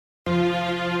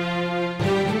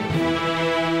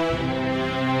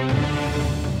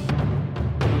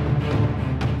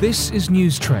This is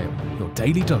News Trail, your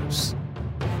daily dose.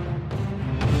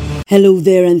 Hello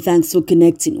there and thanks for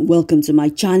connecting. Welcome to my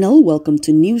channel. Welcome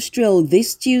to News Trail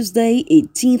this Tuesday,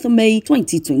 18th of May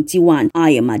 2021. I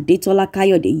am Adetola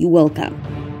Kayode. You welcome.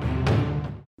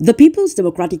 The People's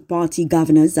Democratic Party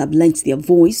governors have lent their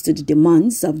voice to the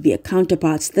demands of their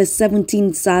counterparts, the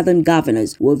 17 southern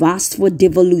governors who have asked for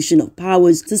devolution of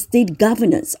powers to state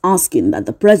governors, asking that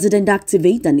the president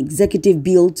activate an executive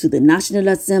bill to the National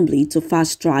Assembly to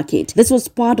fast-track it. This was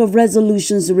part of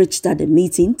resolutions reached at a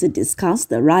meeting to discuss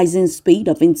the rising speed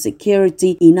of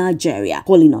insecurity in Nigeria,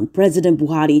 calling on President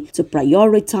Buhari to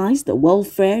prioritize the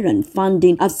welfare and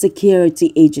funding of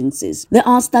security agencies. They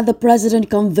asked that the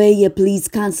president convey a police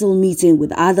council meeting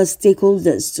with other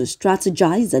stakeholders to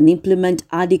strategize and implement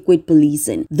adequate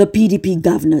policing. The PDP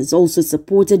governors also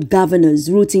supported governors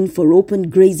rooting for open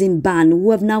grazing ban,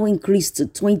 who have now increased to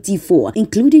 24,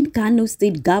 including Kano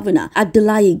State Governor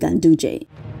Abdullahi Ganduje.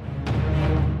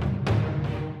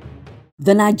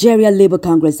 The Nigeria Labour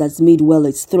Congress has made well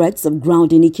its threats of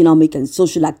grounding economic and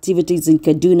social activities in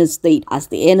Kaduna State as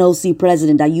the NLC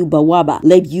President Ayuba Waba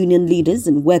led union leaders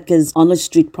and workers on a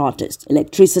street protest.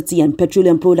 Electricity and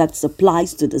petroleum product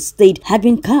supplies to the state had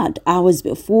been cut hours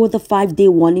before the 5-day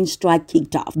warning strike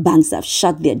kicked off. Banks have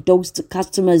shut their doors to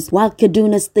customers, while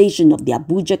Kaduna Station of the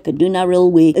Abuja-Kaduna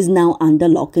Railway is now under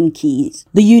lock and keys.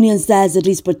 The union says it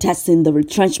is protesting the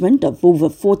retrenchment of over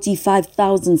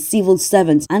 45,000 civil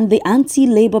servants and the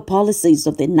anti-labor policies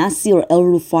of the Nasir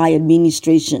El-Rufai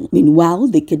administration. Meanwhile,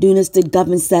 the Kaduna State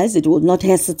government says it will not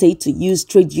hesitate to use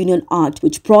Trade Union Act,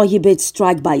 which prohibits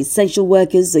strike by essential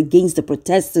workers, against the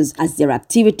protesters as their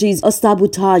activities are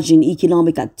sabotaging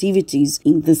economic activities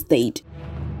in the state.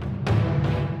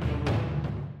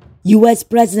 U.S.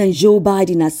 President Joe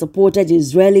Biden has supported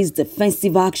Israel's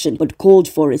defensive action but called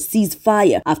for a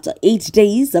ceasefire after 8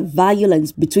 days of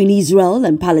violence between Israel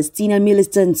and Palestinian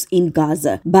militants in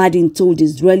Gaza. Biden told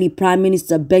Israeli Prime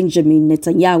Minister Benjamin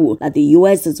Netanyahu that the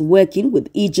U.S. is working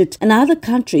with Egypt and other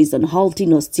countries on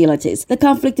halting hostilities. The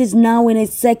conflict is now in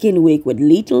its second week with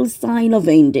little sign of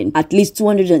ending. At least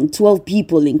 212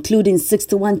 people, including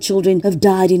 61 children, have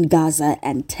died in Gaza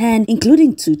and 10,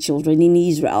 including 2 children, in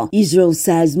Israel. Israel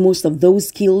says most of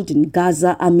those killed in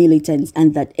Gaza are militants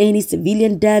and that any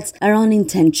civilian deaths are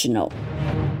unintentional.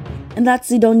 And that's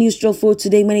it on News Trail for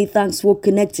today. Many thanks for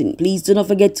connecting. Please do not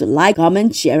forget to like,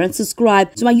 comment, share and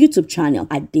subscribe to my YouTube channel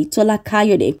Adetola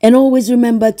Kayode. And always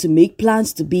remember to make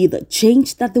plans to be the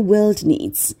change that the world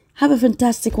needs. Have a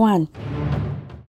fantastic one.